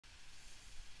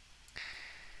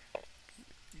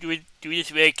do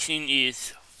this reaction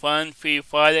is Fun Free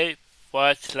Friday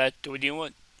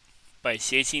 /31 by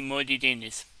Stacey Morty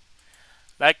Dennis.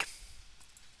 Like,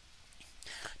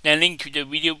 the link to the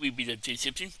video will be in the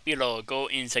description below. Go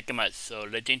in second match. So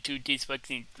let's into this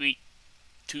reaction in 3,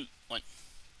 2, 1.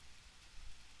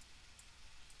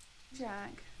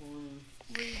 Jack, where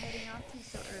are you heading off to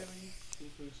so early?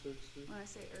 When I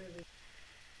say early,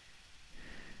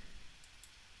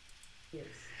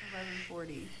 it's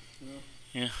 11:40.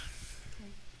 Yeah.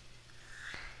 Okay.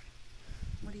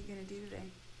 What are you gonna do today?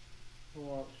 I'll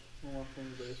watch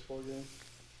the baseball game.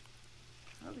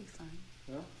 That'll be fun.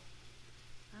 Yeah.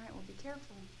 Alright, well be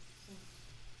careful.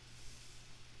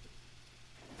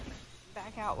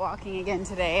 Back out walking again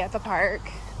today at the park.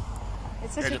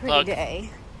 It's such a pretty day.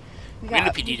 We've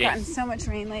gotten so much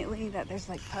rain lately that there's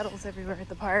like puddles everywhere at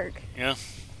the park. Yeah.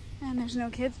 And there's no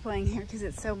kids playing here because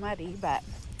it's so muddy, but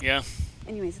yeah.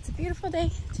 Anyways, it's a beautiful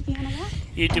day to be on a walk.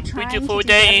 It's a beautiful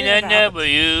day in another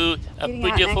you. A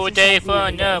beautiful day for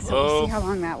another. So we'll see how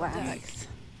long that lasts.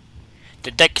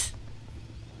 The ducks.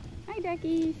 Hi,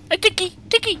 duckies. A ducky.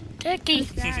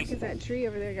 It's Jack, because that tree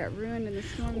over there got ruined in the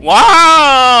storm.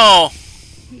 Wow! I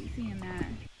hate seeing that.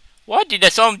 What did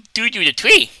the storm do to the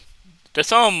tree? The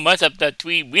storm must have the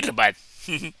tree really bad.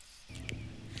 But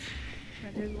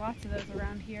there's lots of those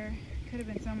around here. Could have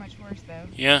been so much worse, though.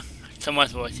 Yeah, so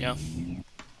much worse, yeah.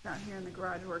 Out here in the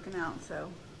garage working out,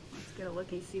 so let's get a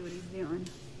look and see what he's doing.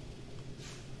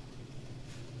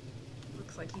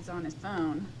 Looks like he's on his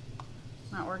phone,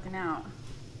 not working out.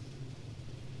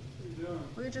 What are you doing?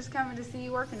 We were just coming to see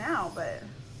you working out, but...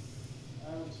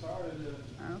 I haven't started yet.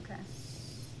 Oh, okay.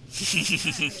 I'm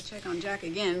going to check on Jack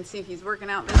again and see if he's working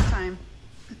out this time.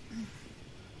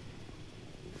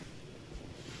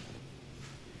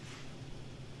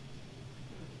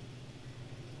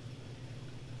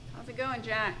 How's it going,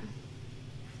 Jack?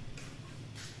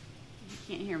 You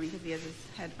can't hear me because he has his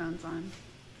headphones on.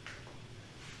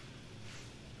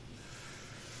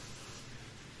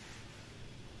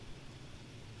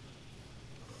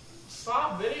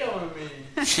 Stop videoing me!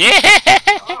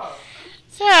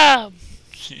 Stop!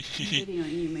 I'm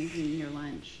videoing you making your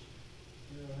lunch.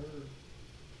 Yeah, I heard.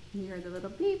 You heard the little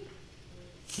beep.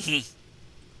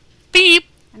 Beep!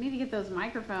 I need to get those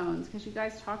microphones because you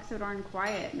guys talk so darn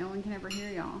quiet. No one can ever hear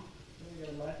y'all. You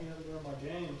gotta back me up during my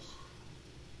games.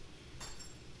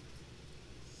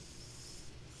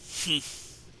 See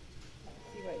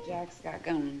what Jack's got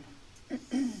going.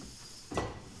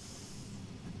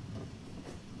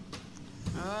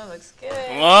 Oh, looks good.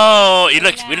 Whoa, it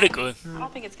looks really good. I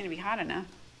don't think it's going to be hot enough.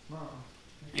 No.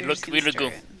 It looks really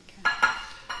good. Okay.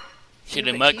 See You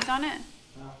the put mug? cheese on it?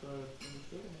 After I finish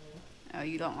cooking it, Oh,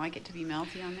 you don't like it to be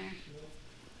melty on there?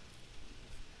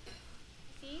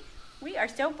 See? We are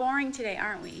so boring today,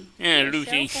 aren't we? Yeah, We're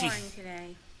Lucy. so boring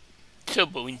today. So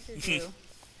boring. This is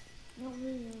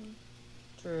Drew.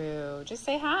 Drew, just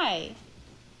say hi.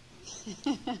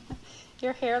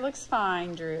 Your hair looks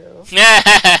fine, Drew.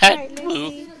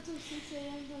 Drew.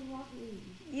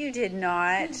 You did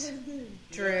not.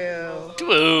 Drew.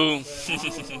 Drew. Me and Matt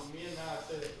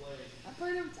said it late.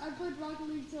 I played Rocket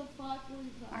League till 5:45.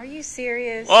 Are you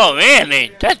serious? Oh man,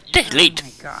 that's late. Oh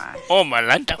my gosh. Oh my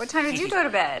lanta. What time did you go to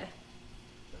bed?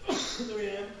 3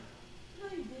 a.m.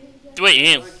 3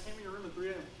 a.m. I came in your room at 3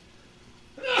 a.m.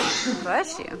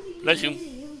 Bless you. Bless you.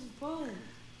 It was fun.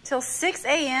 Till 6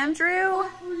 a.m., Drew?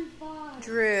 5:45.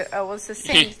 Drew, oh, well, it's the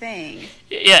same thing.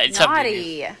 Yeah, it's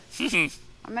Naughty. something.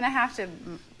 I'm going to have to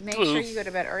make sure you go to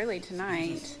bed early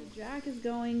tonight. Jack is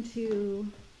going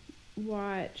to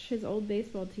watch his old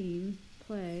baseball team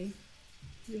play.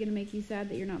 Is it going to make you sad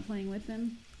that you're not playing with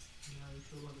them? Yeah, you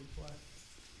should let me play.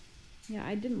 Yeah,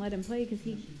 I didn't let him play because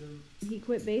Yes, you did. he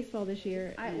quit baseball this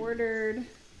year. I ordered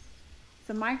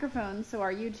some microphones so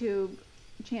our YouTube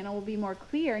channel will be more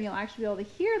clear and you'll actually be able to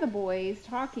hear the boys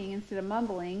talking instead of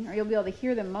mumbling, or you'll be able to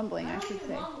hear them mumbling, I should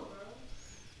say. I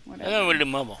Whatever. don't really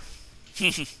mumble.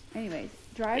 Anyways,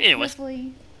 drive Anyways.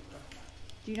 carefully.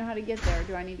 Do you know how to get there?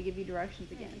 Do I need to give you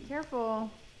directions again? Careful.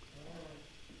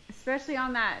 Especially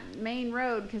on that main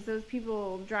road, because those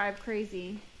people drive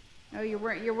crazy. Oh, you're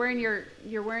wearing your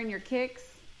kicks?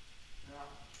 Yeah.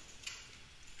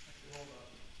 Actually, hold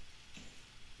up.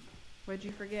 What'd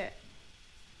you forget?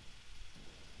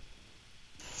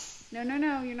 No,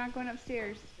 you're not going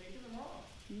upstairs. Taking them off.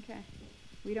 Okay.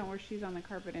 We don't wear shoes on the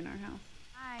carpet in our house.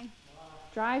 Bye.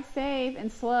 Drive safe and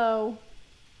slow.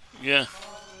 Yeah.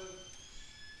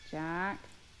 Jack.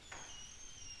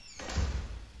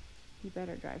 You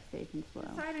better drive safe and slow.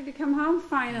 Excited to come home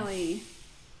finally.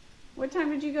 What time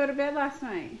did you go to bed last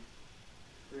night?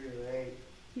 Pretty late.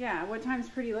 Yeah, what time's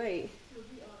pretty late?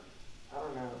 I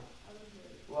don't know.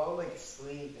 Well, I'll like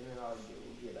sleep and then I'll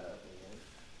get up again.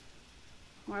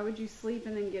 Why would you sleep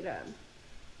and then get up?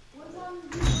 What time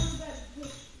did you go to bed?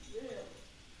 Yeah.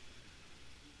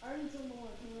 I already told Mom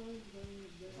what time I was going to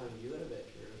bed. What time you go to bed,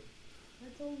 Drew? I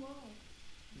told Mom.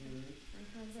 Mm-hmm. I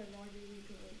can't say Mom gave me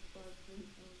to like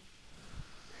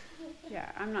 5:45.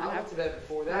 Yeah, I'm not I went happy. to bed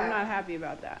before that. I'm not happy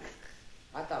about that.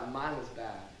 I thought mine was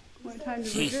bad. What time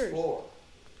did yours? 4.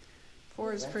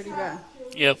 4 is pretty bad.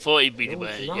 Yeah, 4 would be the No,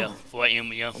 it's best. not. Yeah, 4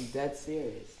 a.m. Yeah. I'm dead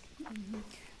serious.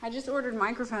 I just ordered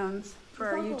microphones for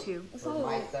our YouTube. It's For not the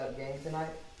late. mic'd up game tonight?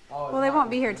 Oh, Well, they won't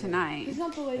be here tonight. It's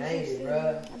not the latest. Dang it,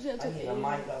 bruh. I'm staying up I till need 8 a a.m.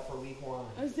 mic up for week 1.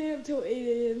 I'm staying up till 8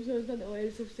 a.m. So it's not the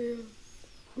latest upstairs.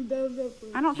 I'm down there for.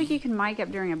 I don't think you can mic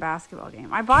up during a basketball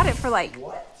game. I bought it for like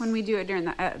What? when we do it during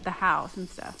the house and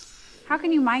stuff. How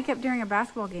can you mic up during a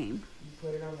basketball game? You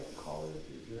put it on the collar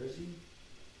of your jersey.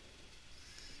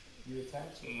 You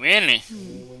attach it. Really? And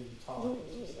then when you talk,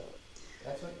 and stuff.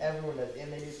 That's what everyone does.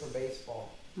 And they do it for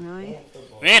baseball. Really? And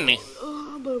football. Really?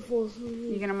 Oh, I'm about to fall You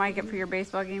asleep. gonna mic up for your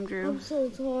baseball game, Drew? I'm so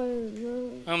tired,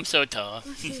 bro. I'm so tall.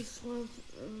 I just slept.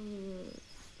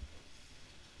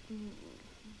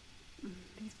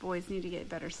 These boys need to get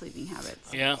better sleeping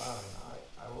habits. Yeah. I don't know.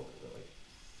 I woke up at like,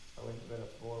 I went to bed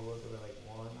at 4, woke up at like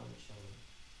 1. I'm chilling.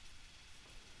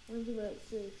 Went to bed at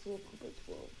 6, woke up at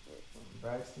 12.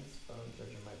 Braxton's phone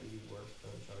charger might be the worst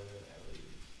phone charger I've ever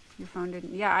used. Your phone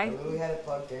didn't. Yeah, I literally had it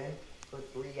plugged in for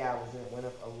 3 hours and it went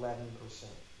up 11%.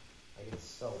 Like, it's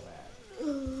so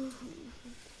bad.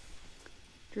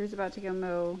 Drew's about to go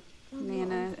mow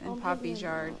Nana and Poppy's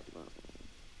yard. Yard.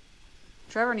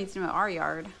 Trevor needs to mow our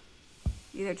yard,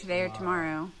 either today or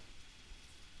tomorrow.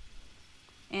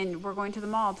 And we're going to the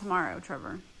mall tomorrow,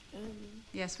 Trevor.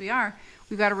 Yes, we are.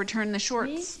 We've got to return the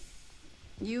shorts.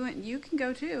 You can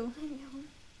go too.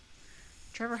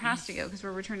 Trevor has to go because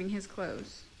we're returning his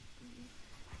clothes.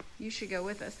 You should go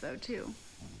with us though too.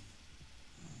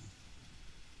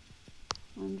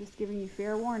 I'm just giving you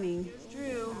fair warning. Here's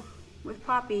Drew with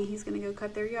Poppy. He's gonna go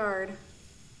cut their yard.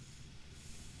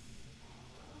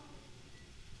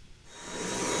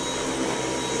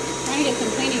 Trying to get some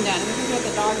cleaning done. This is what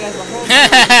the dog does the whole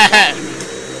time.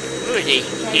 Who is he?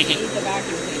 Trying to eat the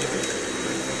vacuum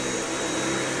cleaner.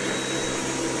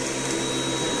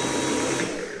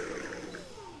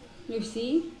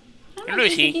 Lucy? I'm not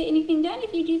Lucy. going to get anything done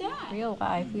if you do that. Real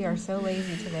life, we are so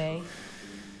lazy today.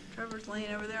 Trevor's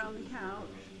laying over there on the couch.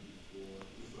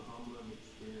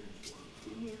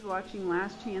 And he's watching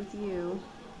Last Chance U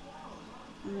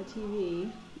on the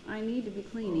TV. I need to be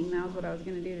cleaning. That was what I was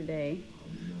going to do today.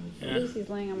 Yeah. Lucy's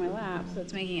laying on my lap, so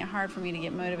it's making it hard for me to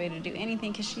get motivated to do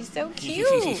anything because she's so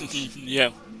cute.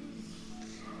 Yeah.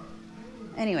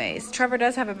 Anyways, Trevor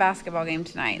does have a basketball game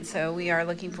tonight, so we are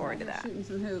looking forward to that. Shooting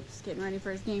some hoops, getting ready for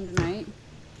his game tonight.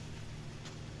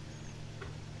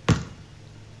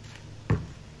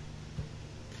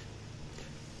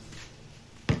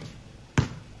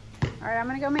 Alright, I'm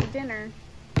gonna go make dinner.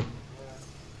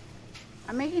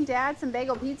 I'm making Dad some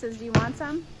bagel pizzas. Do you want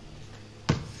some?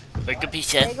 Burger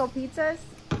pizza. Bagel pizzas?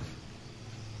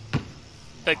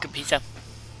 Burger pizza.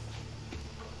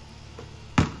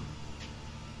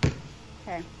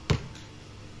 Okay.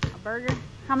 A burger?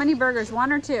 How many burgers?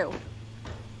 1 or 2?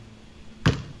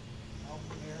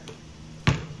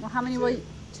 Well, how many will you?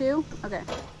 2? Okay.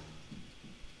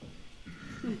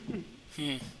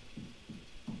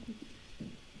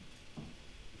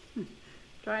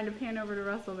 Trying to pan over to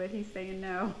Russell, but he's saying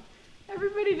no.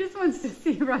 Everybody just wants to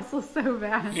see Russell so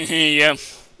bad. Yeah.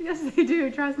 Yes, they do.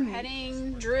 Trust me.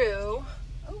 Heading Drew.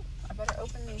 Oh, I better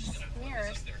open these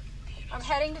mirrors. I'm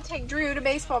heading to take Drew to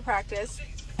baseball practice.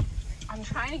 I'm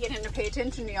trying to get him to pay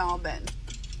attention to y'all, but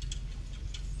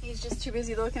he's just too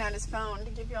busy looking at his phone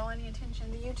to give y'all any attention.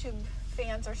 The YouTube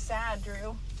fans are sad,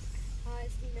 Drew. I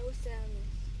see no sadness.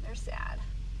 They're sad.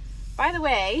 By the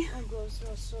way, My gloves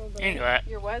smell so bad. You know what?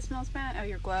 your what smells bad? Oh,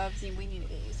 your gloves. We need to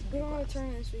get you some We new don't gloves.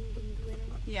 return this week. We can clean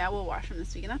them. Yeah, we'll wash them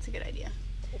this weekend. That's a good idea.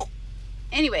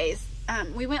 Anyways,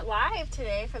 we went live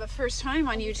today for the first time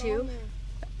on YouTube.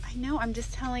 I know, I'm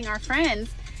just telling our friends.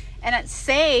 And it's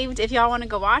saved. If y'all want to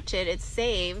go watch it, it's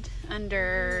saved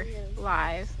under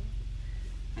live.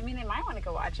 I mean, they might want to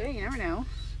go watch it. You never know.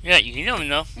 Yeah, you don't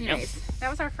know. Yeah. Anyways, that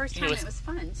was our first time. Anyways. It was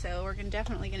fun. So we're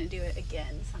definitely going to do it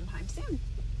again sometime soon.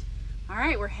 All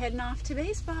right, we're heading off to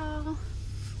baseball.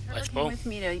 Let's Trevor came go. with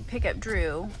me to pick up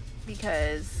Drew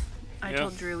because I Yeah.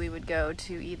 told Drew we would go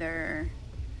to either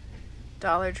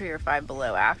Dollar Tree or Five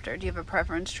Below after. Do you have a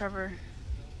preference, Trevor?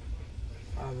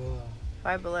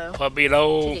 Five Below. Puppy To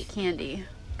low. get candy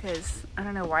because I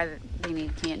don't know why they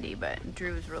need candy, but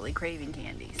Drew was really craving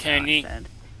candy. So Candy. I said,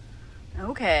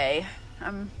 okay,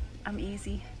 I'm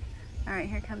easy. All right,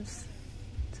 here comes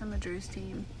some of Drew's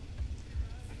team.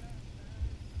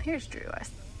 Here's Drew.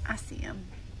 I see him.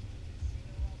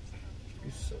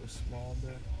 You're so small,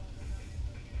 bro.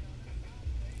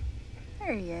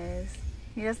 There he is.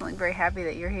 He doesn't look very happy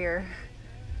that you're here.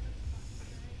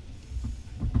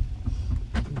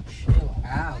 Chill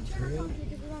out, Drew.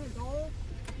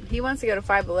 He wants to go to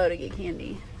Five Below to get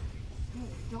candy.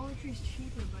 Dollar Tree's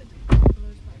cheaper, but Five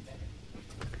Below's probably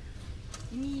better.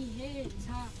 You need hit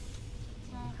top.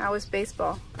 How was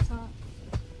baseball? Top.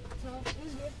 It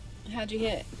was good. How'd you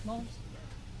hit? Bombs.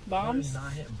 Bombs?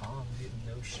 Not hitting bombs, hitting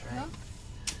no strike. Huh?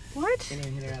 What? Can't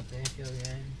even hit her out the infield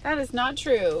game. That is not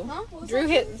true. Huh? What was Drew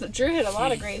that? hit a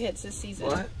lot of great hits this season.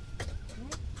 What?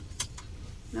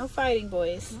 No fighting,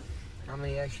 boys. How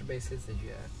many extra base hits did you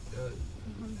have?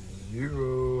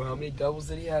 0. How many doubles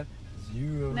did he have?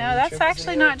 0. No, that's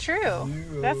actually not true.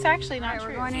 0. That's actually not true.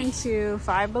 We're going into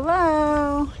Five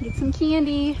Below. Get some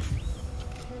candy.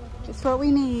 Just what we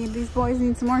need. These boys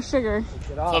need some more sugar.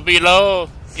 Get So off. below,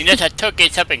 inasa took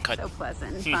it up and cut. So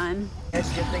pleasant and fun. That's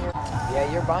good thing.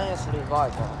 Yeah, you're buying us a new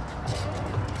volleyball.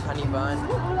 Honey bun.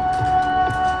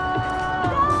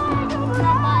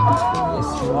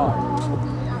 Yes, you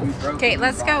are. You broke Okay, the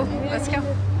let's go. bun. Let's go.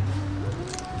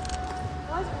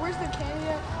 Where's the candy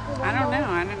at? I don't know.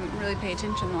 I didn't really pay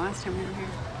attention the last time we were here.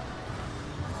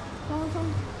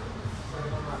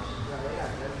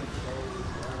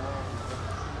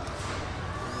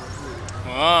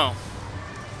 Wow.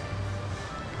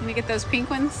 Can you get those pink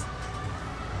ones?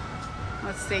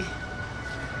 Let's see.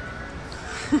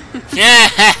 You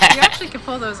actually could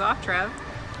pull those off, Trev.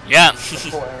 Yeah.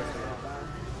 Poor answer.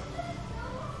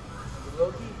 The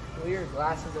low-key clear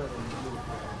glasses are the blue.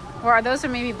 Or are those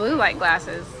maybe blue light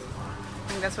glasses? I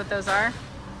think that's what those are.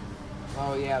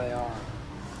 Oh yeah, they are.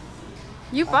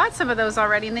 You bought some of those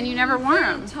already and then you never wore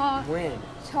them. Top. When?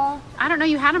 Top. I don't know.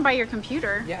 You had them by your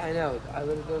computer. Yeah, I know.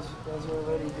 Those were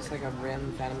literally just like a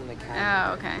random found them in the cabinet.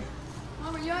 Oh, okay.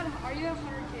 Mom, are you at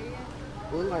 100K yet?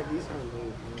 Blue like these are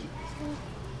blue.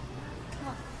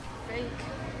 Fake.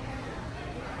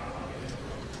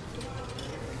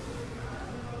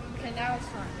 Okay, now it's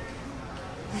fun.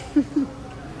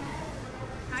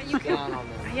 How you Down on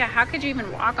them. Yeah, how could you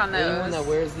even walk on Anyone that those?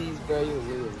 wears these, bro, you're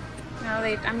weird. No,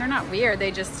 they're not weird.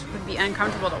 They just would be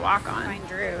uncomfortable to walk on. Find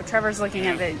Drew. Trevor's looking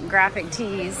at the graphic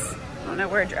tees. I don't know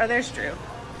where. Oh, there's Drew.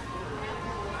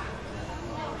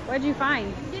 What'd you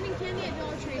find? I'm getting candy at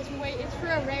Dollar Tree. It's for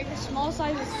a regular small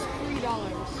size. It's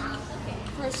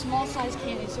 $3 for a small size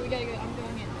candy. So we gotta go. I'm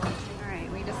going in. All right,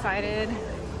 we decided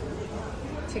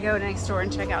to go next door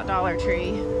and check out Dollar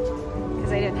Tree because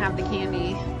they didn't have the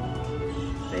candy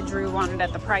that Drew wanted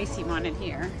at the price he wanted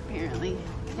here. Apparently,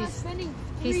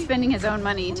 he's spending his own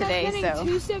money today. So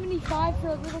 $2.75 for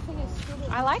a little thing of Skittles.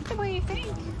 I like the way you think.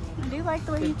 I do like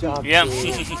the way you Good think. job. Yeah.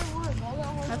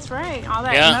 That's right. All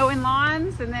that Yeah. mowing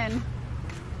lawns, and then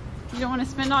you don't want to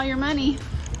spend all your money,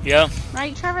 Yeah.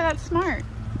 right, Trevor? That's smart.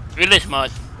 Really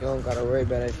smart. You don't gotta worry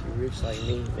about it if you're rich like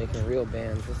me, making real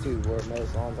bands. This dude worked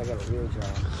most lawns. I got a real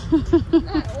job.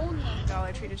 Not old enough.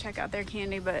 Dollar Tree to check out their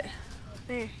candy, but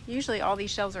usually all these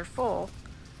shelves are full,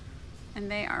 and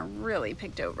they are really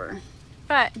picked over.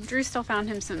 But Drew still found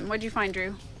him some. What'd you find,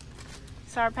 Drew?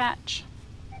 Sour Patch.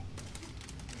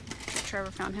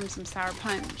 Trevor found him some Sour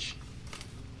Punch.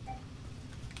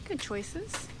 Good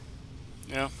choices.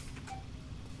 Yeah.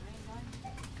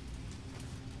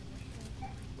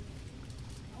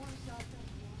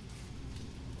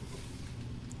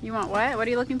 You want what? What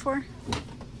are you looking for?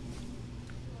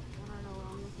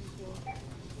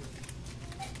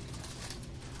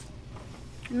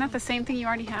 Isn't that the same thing you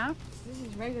already have? This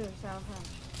is regular Sour Punch.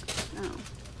 Oh,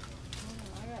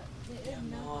 Yeah,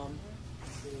 Mom.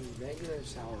 Regular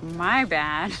sour. my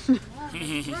bad.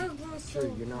 Sure,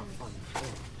 you're not fun.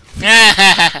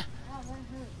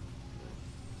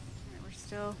 We're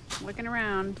still looking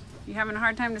around. You having a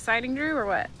hard time deciding, Drew, or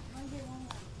what?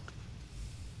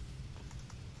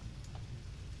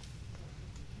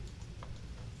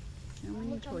 So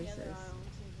many choices.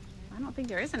 I don't think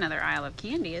there is another aisle of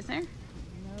candy, is there?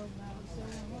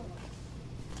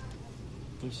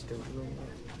 You still doing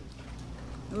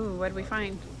Ooh, what did we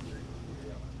find?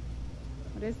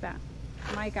 What is that?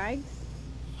 Mike Ives?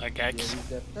 Okay.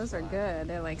 Those are good.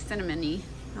 They're like cinnamony.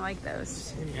 I like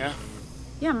those. Yeah.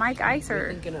 Yeah, Mike Ives You're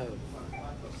are... thinking of.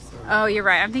 Oh, you're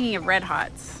right. I'm thinking of Red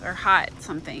Hots or Hot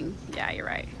something. Yeah, you're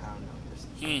right. I don't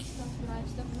know.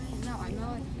 Hmm. No, I'm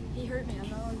not. He hurt me. I'm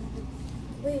not.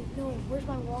 Wait, no. Where's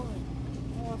my wallet?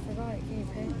 Oh, I forgot it. Can you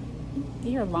pay?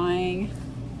 You're lying.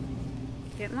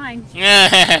 Get in line.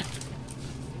 Yeah.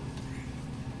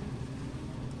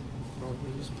 Bro, can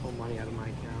you just pull money out of my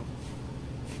account?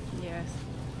 Yes.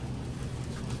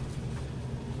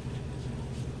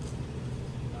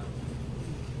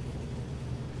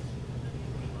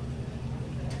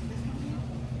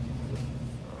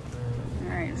 All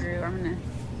right, Drew, I'm gonna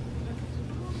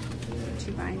get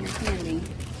you buying your candy.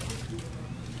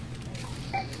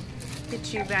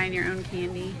 Get you buying your own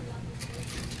candy.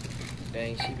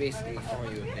 Dang, she basically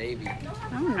calling you a baby.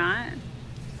 I'm not.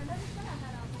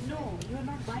 No, you're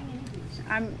not buying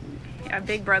anything.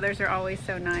 Big brothers are always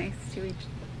so nice to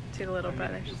the little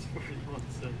brothers.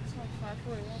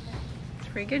 It's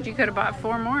pretty good. You could have bought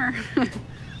 4 more.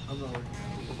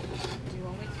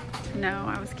 No,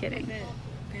 I was kidding.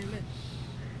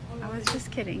 I was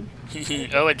just kidding.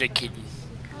 I was a kid.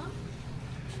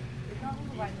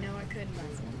 No, I couldn't buy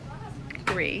some.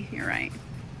 3, you're right.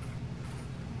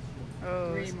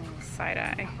 Oh, 3 more. side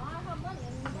eye.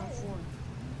 Not 4.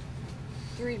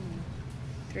 3 more.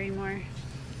 3 more.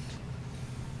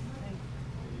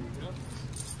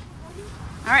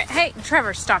 All right, hey,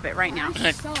 Trevor, stop it right now.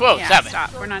 Whoa, Yeah, stop it.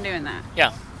 stop. We're not doing that.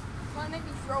 Yeah. Make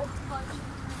me throw a punch.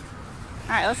 All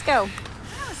right, let's go.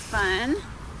 That was fun.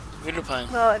 Little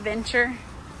fun. Little adventure.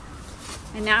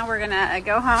 And now we're gonna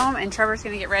go home, and Trevor's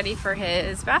gonna get ready for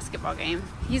his basketball game.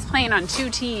 He's playing on 2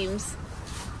 teams,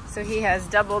 so he has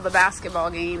double the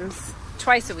basketball games.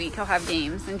 Twice a week he'll have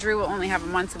games, and Drew will only have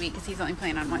them once a week because he's only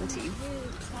playing on 1 team.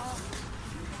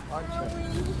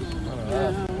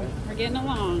 We're getting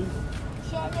along.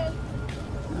 Yeah,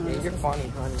 you're funny,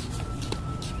 honey.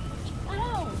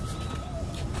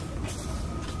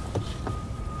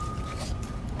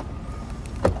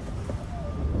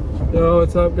 Yo,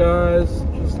 what's up, guys?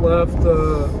 Just left,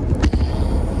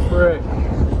 frick.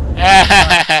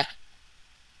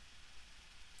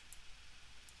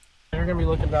 You're gonna be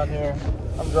looking down here.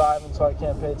 I'm driving, so I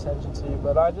can't pay attention to you,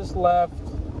 but I just left,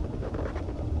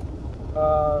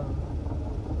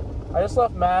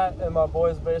 Matt and my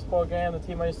boys' baseball game, the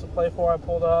team I used to play for. I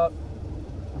pulled up,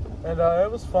 and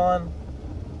it was fun.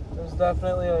 It was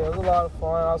definitely, it was a lot of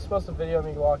fun. I was supposed to video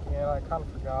me walking in. I kind of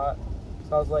forgot.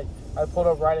 So I was like, I pulled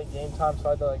up right at game time, so I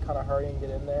had to like kind of hurry and get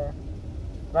in there.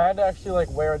 And I had to actually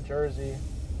like wear a jersey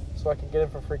so I could get in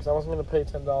for free because I wasn't going to pay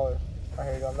 $10. All right,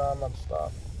 here you go. Now I'm going to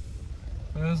stop.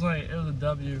 It was a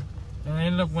W. And they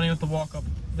ended up winning with the walk-up.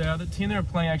 The other team they were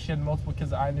playing actually had multiple kids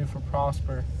that I knew from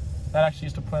Prosper that actually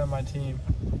used to play on my team.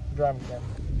 Driving again.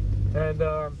 And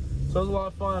so it was a lot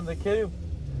of fun. The kid,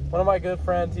 one of my good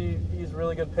friends, he's a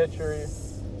really good pitcher.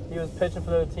 He was pitching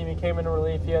for the team. He came into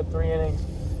relief. He had 3 innings.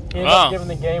 He ended up giving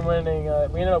the game-winning.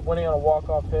 We ended up winning on a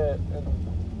walk-off hit.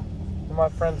 And my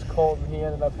friend's Colton. He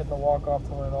ended up hitting the walk-off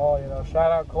to win it all. You know,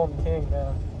 shout out Colton King,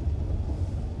 man.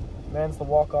 Man's the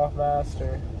walk-off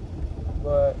master.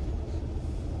 But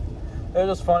it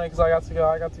was just funny because I got to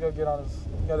go get on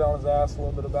his ass a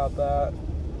little bit about that,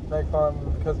 make fun of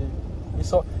him because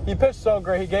he pitched so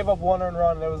great. He gave up 1 earned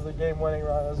run, and it was the game-winning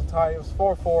run. It was a tie. It was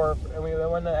 4-4, and they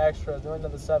went to extras. They went to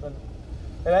the 7.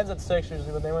 It ends at 6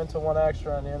 usually, but they went to 1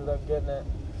 extra, and they ended up getting it.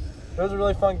 It was a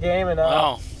really fun game, and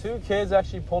 2 kids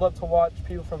actually pulled up to watch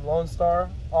people from Lone Star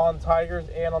on Tigers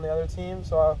and on the other team.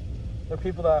 So they're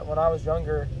people that when I was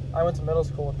younger, I went to middle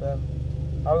school with them.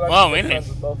 I was actually friends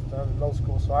with both of them in middle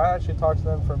school, so I actually talked to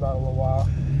them for about a little while.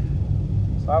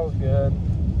 So that was good.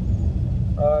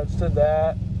 Just did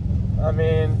that. I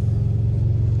mean,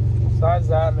 besides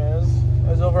that, man, it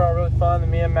was overall really fun.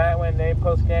 And me and Matt went Nate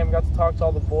post game, got to talk to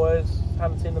all the boys.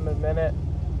 Haven't seen them in a minute,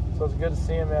 so it's good to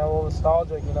see them, man. A little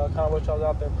nostalgic, you know. Kind of wish I was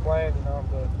out there playing, you know.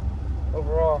 But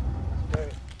overall, it's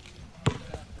great.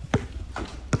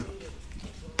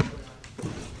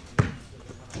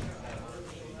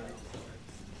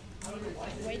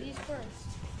 Ladies first.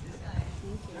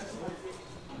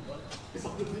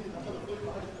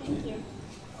 Thank you.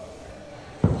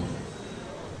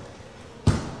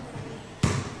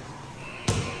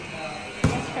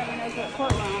 Trevor knows what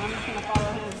court we're on. I'm just going to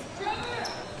follow him.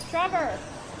 Trevor!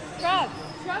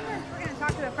 Trevor! We're going to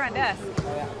talk to the front desk.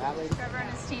 Trevor and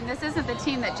his team. This isn't the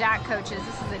team that Jack coaches.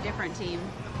 This is a different team.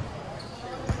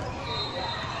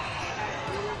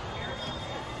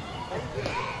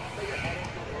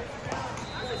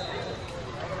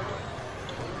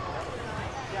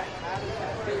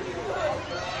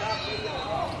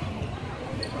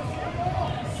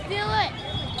 Steal it.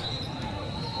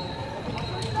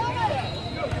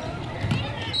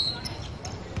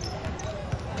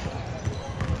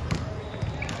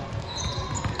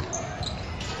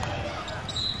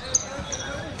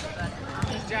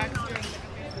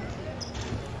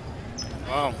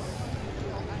 Wow.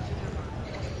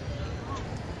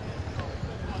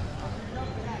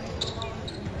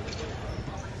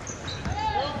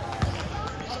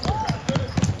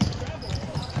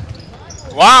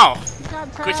 Wow. Good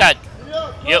job, Trev. Good shot.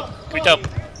 Yep. Good job.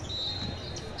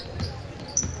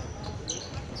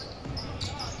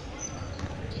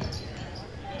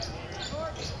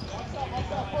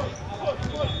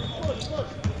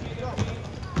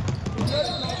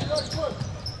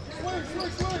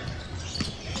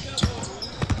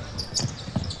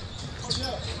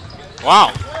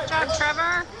 Wow. Good job,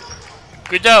 Trevor.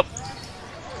 Good job.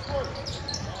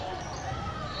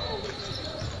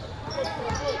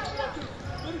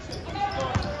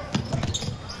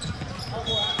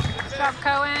 Good job,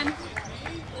 Cohen.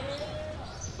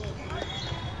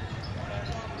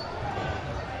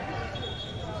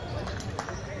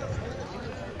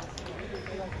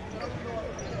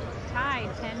 Tied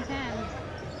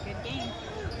 10-10. Good game.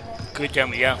 Good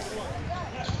job, yeah.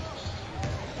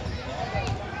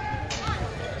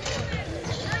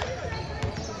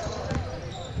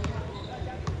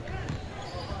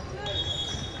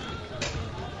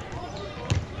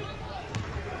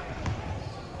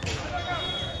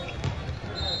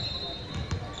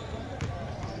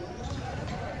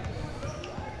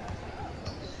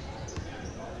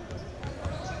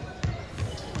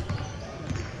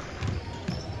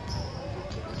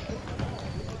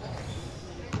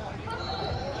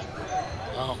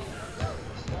 Wow.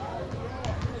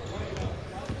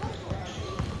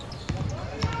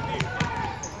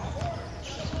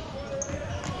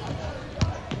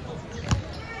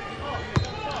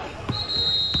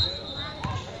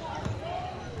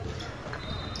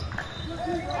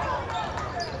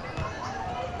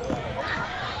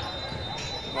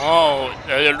 Oh,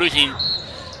 they're losing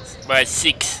by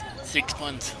 6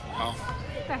 points. Oh.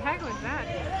 What the heck was that?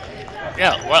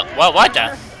 Yeah, what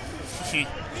the?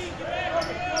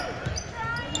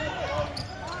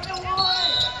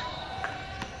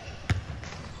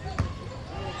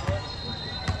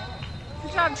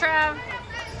 Good job, Trev.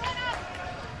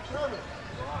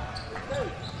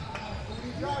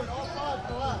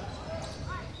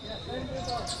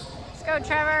 Let's go,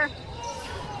 Trevor.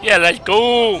 Yeah, let's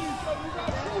go.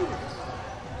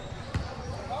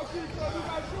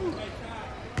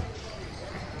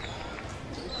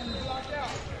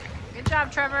 Good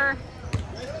job, Trevor.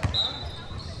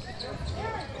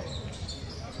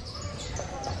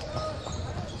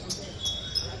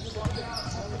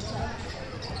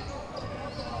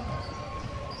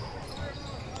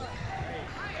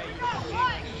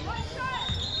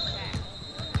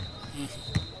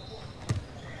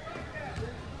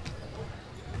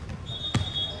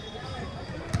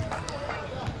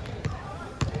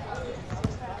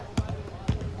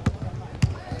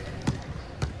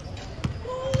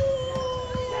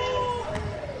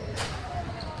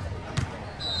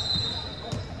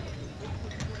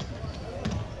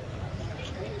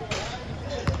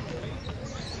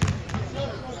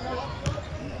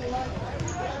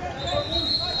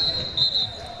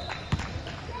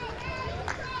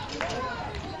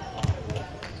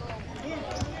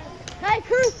 Hey,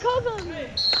 Cruz, cover me.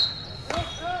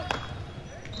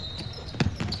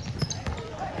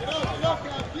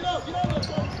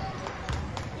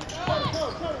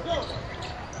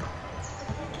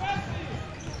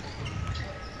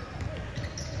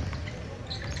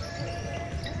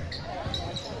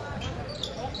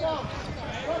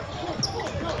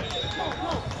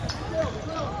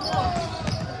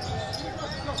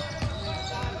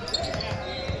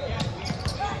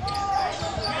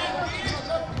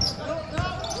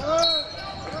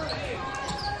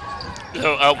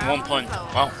 So up 1 point.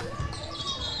 Wow.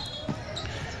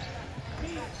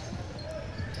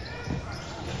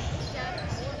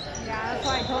 Yeah, that's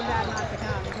why I told Dad not to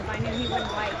come, because I knew he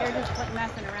wouldn't like, they're just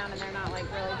messing around and they're not like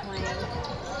really playing.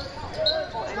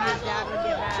 I knew Dad would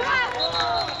get mad.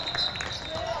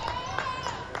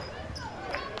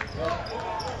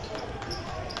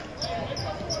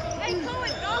 Hey,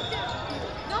 Cohen, knock down.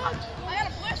 Knock. I got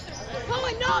a blister.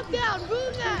 Cohen, knock down.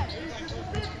 Move that.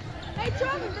 Hey,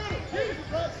 Trevor.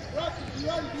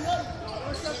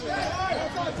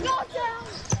 Knock down.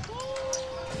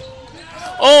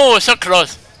 Oh, so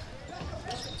close.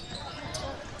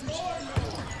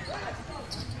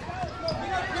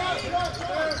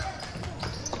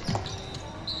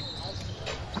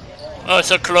 Oh,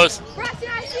 so close. Preston,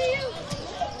 I see you.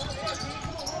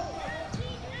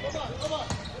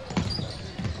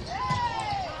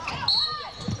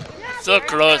 So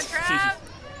close. Trevor's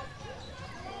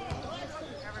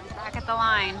back at the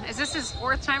line. Is this his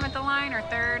 4th time at the line or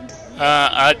 3rd?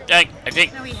 I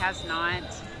think. No, he has not.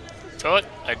 Third,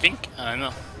 I think. I don't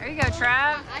know. There you go,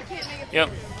 Trev. I can't make it. Yep.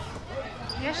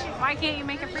 Yes, why can't you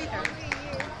make a free throw?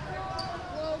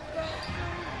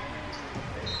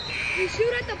 You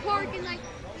shoot at the park and like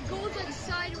it goes like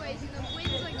sideways and the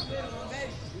wind's like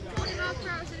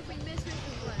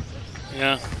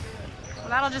Yeah. Well,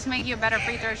 that'll just make you a better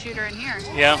free throw shooter in here.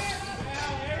 Yeah.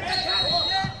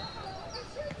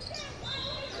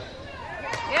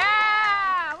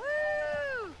 Yeah!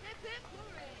 Woo!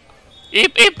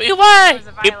 It It was was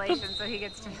a violation, so he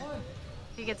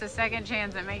gets a second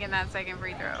chance at making that second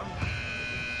free throw.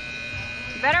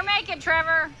 You better make it,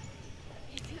 Trevor.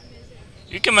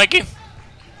 You can make it.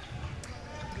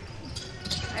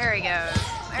 There he goes.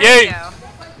 There Yay. we go.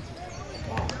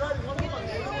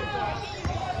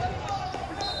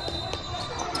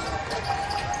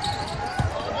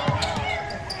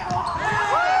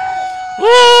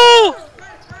 Woo!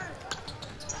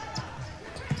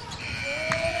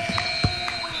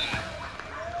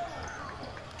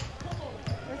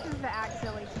 This is the act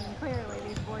silly team. Clearly,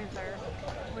 these boys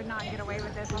would not get away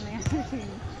with this on the other team.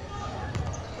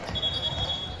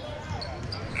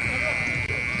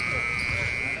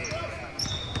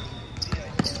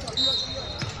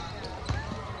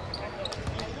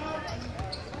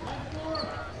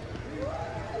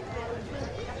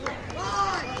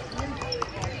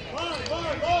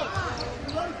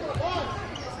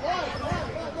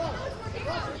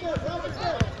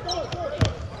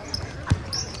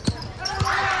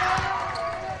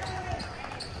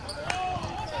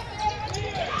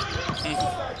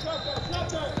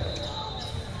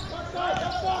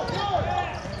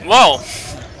 Whoa.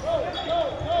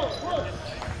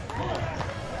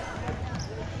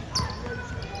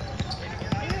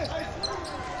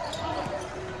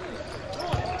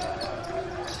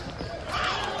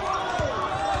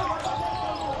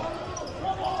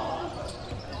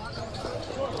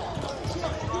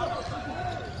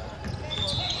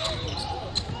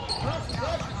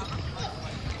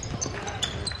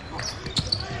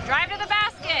 Drive to the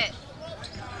basket.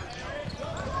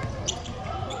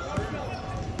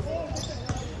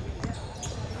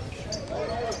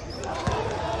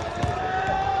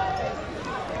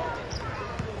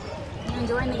 You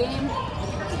enjoying the game?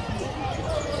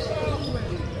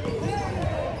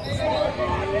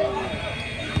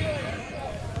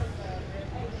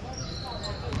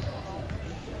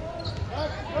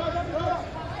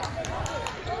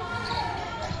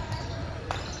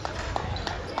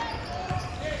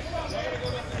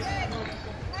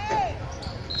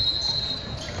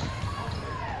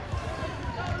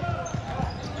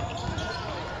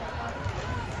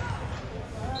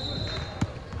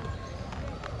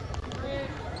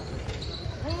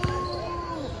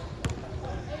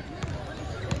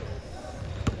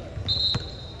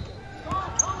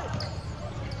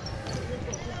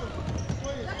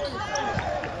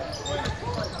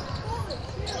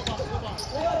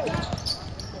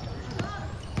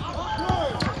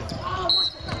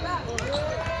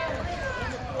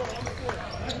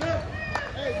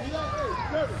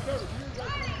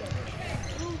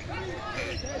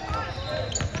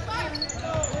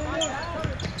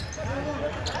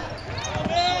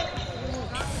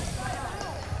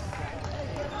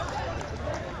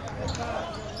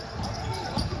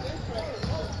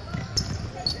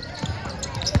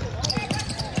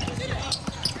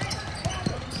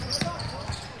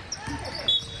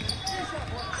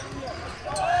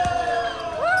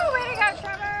 Woo! Way to go,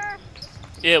 Trevor!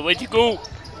 Yeah, where'd you go?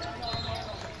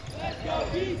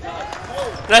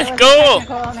 That Let's was go.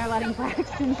 technical, and they're letting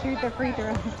Braxton shoot the free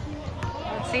throw.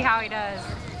 Let's see how he does.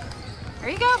 There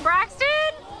you go, Braxton!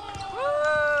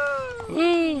 Woo!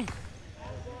 Woo.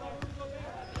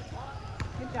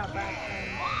 Good job, Braxton.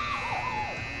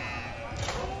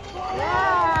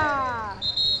 Yeah!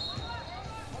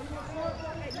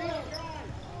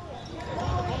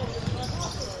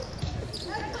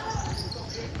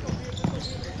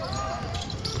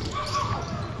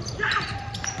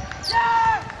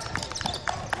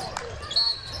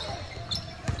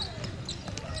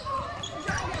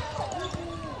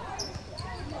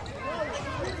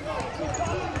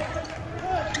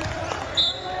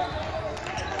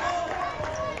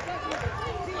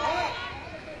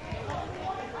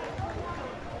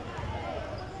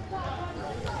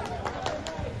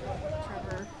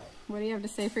 Trevor, what do you have to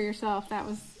say for yourself? That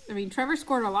was, I mean, Trevor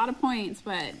scored a lot of points,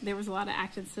 but there was a lot of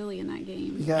acted silly in that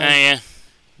game. Because Yeah.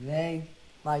 they,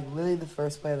 like, literally the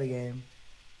first play of the game,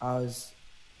 I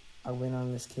went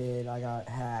on this kid, I got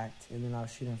hacked, and then I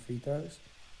was shooting free throws.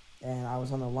 And I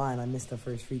was on the line, I missed the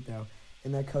first free throw.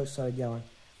 And their coach started yelling,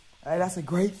 "Hey, that's a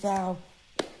great foul.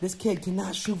 This kid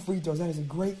cannot shoot free throws. That is a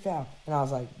great foul." And I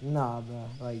was like, "Nah, bro.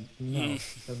 Like, no,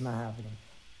 that's not happening."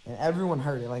 And everyone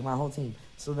heard it, like my whole team.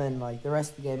 So then, like, the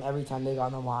rest of the game, every time they got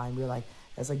on the line, we were like,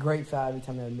 "That's a great foul," every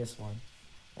time they would miss one.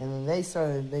 And then they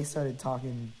started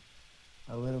talking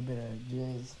a little bit of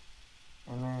jizz.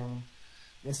 And then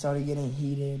they started getting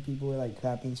heated. People were, like,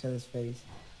 clapping each other's face.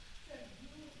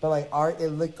 But like it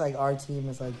looked like our team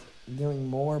was like doing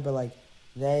more, but like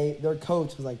their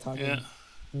coach was like talking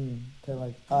to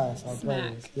like us, our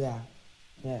players. Yeah,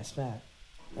 smack.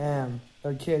 And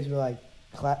their kids were like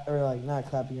not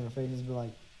clapping in our faces, but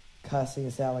like cussing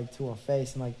us out like to our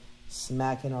face and like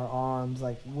smacking our arms,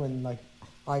 like when like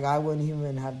I wouldn't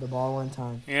even have the ball one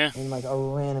time. Yeah. And like a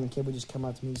random kid would just come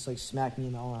up to me and just like smack me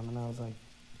in the arm, and I was like,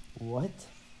 what?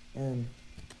 And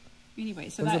Anyway,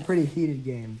 so it was a pretty heated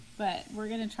game. But we're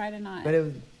gonna try to not. But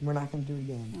we're not gonna do it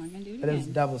again. We're not gonna do it but again. It was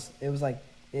doubles. It was like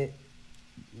it.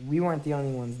 We weren't the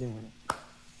only ones doing it.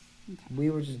 Okay. We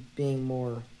were just being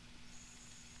more.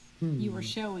 You were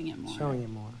showing it more. Showing it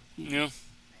more. Yeah.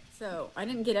 So I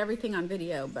didn't get everything on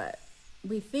video, but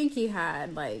we think he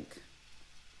had like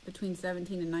between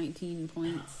 17 and 19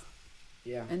 points.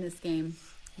 Yeah. In this game.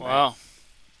 Wow.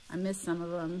 But I missed some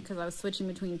of them because I was switching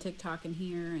between TikTok and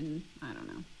here, and I don't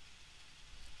know.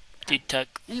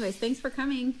 TikTok. Anyways, thanks for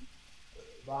coming.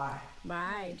 Bye.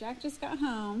 Bye. Jack just got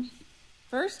home.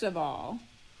 First of all,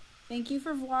 thank you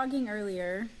for vlogging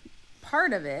earlier.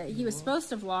 Part of it, he was supposed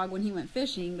to vlog when he went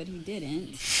fishing, but he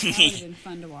didn't. That would have been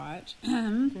fun to watch. I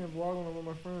can't vlog when I'm with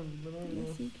my friends. But I don't know.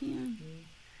 Yes, you can.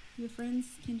 Your friends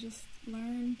can just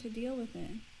learn to deal with it.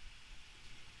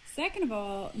 Second of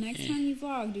all, next time you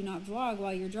vlog, do not vlog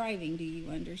while you're driving. Do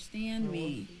you understand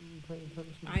me?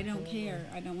 I don't care.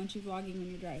 I don't want you vlogging when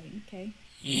you're driving, okay?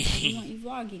 I want you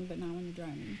vlogging, but not when you're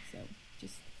driving. So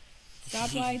just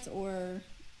stoplights or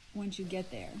once you get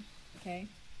there, okay?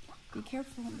 Be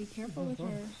careful. Be careful with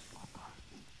her.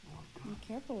 Be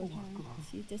careful with her.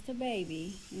 She's just a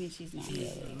baby. I mean, she's not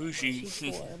really. Lucy.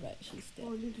 She's 4, but she's still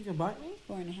Oh, you think you can bite me?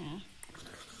 4.5.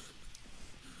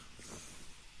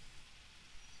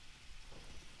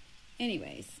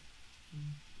 Anyways.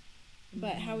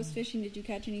 But how was fishing? Did you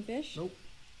catch any fish? Nope.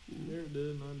 There it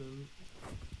did, and I didn't.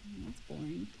 That's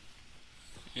boring.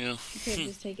 Yeah. You could have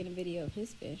just taken a video of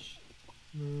his fish.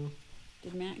 No,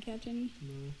 Did Matt catch any?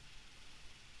 no.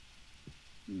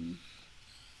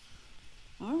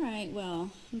 All right,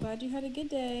 well, I'm glad you had a good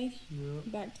day. Yeah.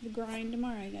 Back to the grind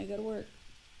tomorrow. You gotta go to work.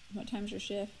 What time's your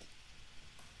shift?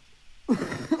 Not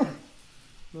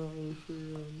really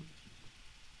sure.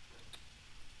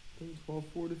 I think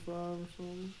 12:45 or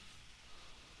something.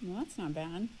 Well, that's not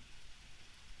bad.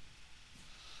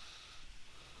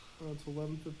 It's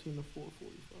 11:15 to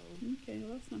 4:45. Okay,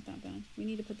 well, that's not that bad. We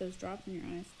need to put those drops in your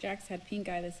eyes. Jack's had pink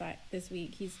eye this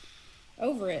week. He's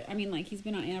over it. I mean, like, he's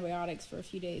been on antibiotics for a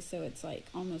few days, so it's, like,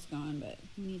 almost gone. But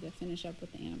we need to finish up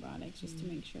with the antibiotics just to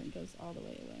make sure it goes all the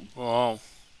way away. Wow.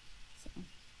 So,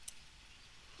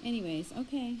 anyways,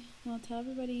 okay. Well, tell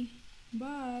everybody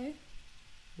bye.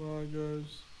 Bye,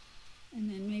 guys. And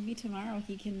then maybe tomorrow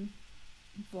he can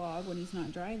vlog when he's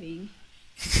not driving.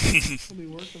 I'll be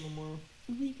working tomorrow.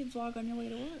 Well, you could vlog on your way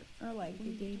to work. Or, like,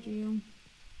 what did you?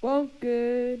 Well,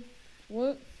 good.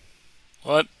 What?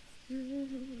 What?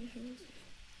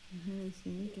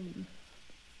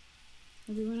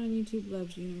 Everyone on YouTube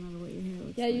loves you no matter what your hair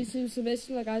looks Yeah, like. YouTube. So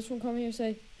basically, like, I just want to come here and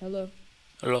say hello.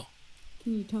 Hello.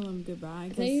 Can you tell them goodbye?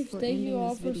 'Cause Thank we're you ending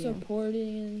all this for video.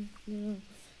 supporting, and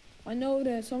I know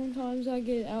that sometimes I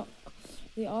get out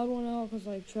the odd one out because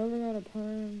like Trevor got a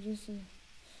perm.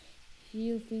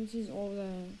 He thinks he's all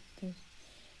that because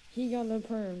he got the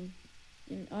perm,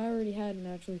 and I already had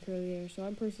naturally curly hair, so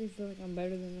I personally feel like I'm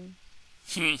better than him.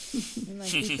 And like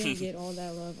he shouldn't get all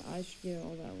that love. I should get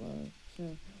all that love.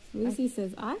 So Lucy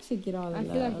says I should get all the I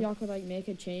love. feel like y'all could like make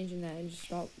a change in that and just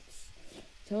stop.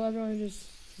 Tell everyone just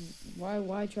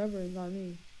why Trevor and not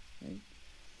me. Like,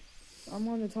 I'm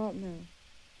on the top now.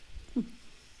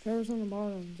 Trevor's on the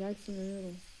bottom. Jack's in the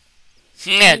middle.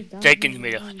 Yeah, Trevor's down take in the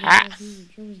here, middle.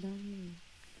 Trevor's down here.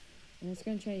 And it's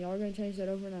gonna change. Y'all are gonna change that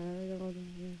overnight.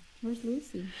 Yeah. Where's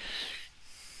Lucy?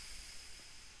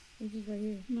 Lucy's right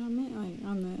here. No, I meant like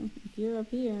on the. If you're up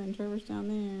here and Trevor's down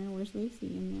there, where's Lucy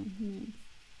in the mix?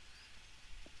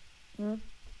 Huh?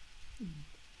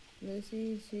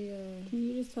 Lucy, Can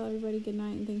you just tell everybody good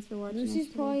night and thanks for watching? Lucy's us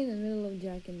today? probably in the middle of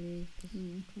Jack and me.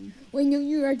 Okay. Wait, no,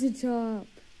 you're at the top.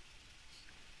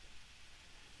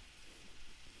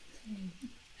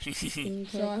 Can you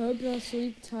So I hope y'all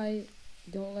sleep tight.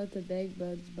 Don't let the bed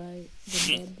bugs bite.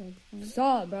 the bed bugs bite?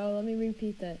 Stop, bro. Let me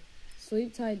repeat that.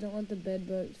 Sleep tight. Don't let the bed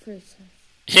bugs.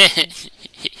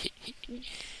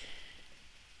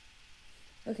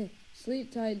 Okay.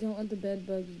 Sleep tight. Don't let the bed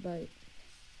bugs bite.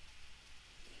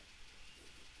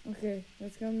 Okay,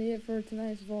 that's gonna be it for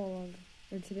tonight's vlog,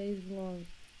 or today's vlog.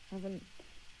 Have a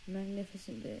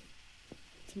magnificent day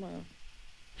tomorrow,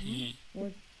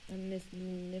 or a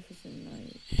magnificent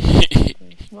night.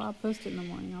 Okay. Well, I'll post it in the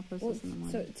morning. I'll post this in the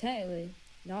morning. So technically,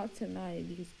 not tonight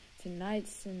because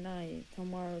tonight's tonight,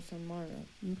 tomorrow's tomorrow.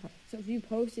 Okay. So if you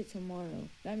post it tomorrow,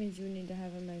 that means you need to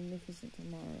have a magnificent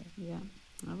tomorrow. Yeah.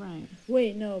 All right.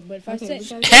 Wait, no, but if Okay, I we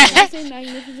say, gotta if I say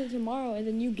magnificent tomorrow and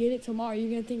then you get it tomorrow, you're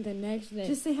going to think the next day.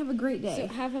 Just say have a great So day.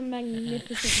 have a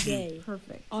magnificent day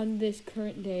Perfect. on this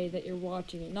current day that you're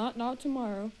watching it. Not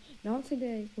tomorrow, not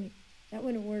today. Wait, that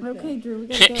wouldn't work. Okay, though. Drew, we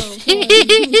gotta go.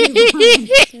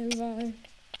 Okay, bye.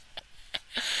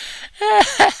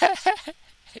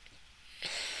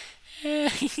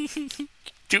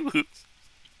 Dude.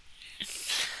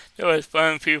 That was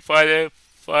Fun Free Friday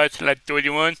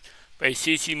 /31 by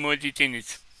CC Multi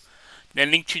Tennis. The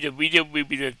link to the video will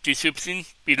be in the description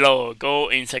below. Go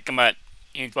and check them out.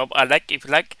 And drop a like if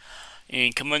you like.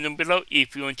 And comment down below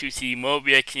if you want to see more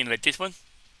reactions like this one.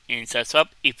 And subscribe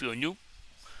if you're new.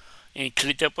 And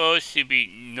click the bell to be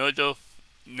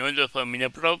notified when I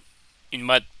upload. And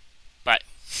bye.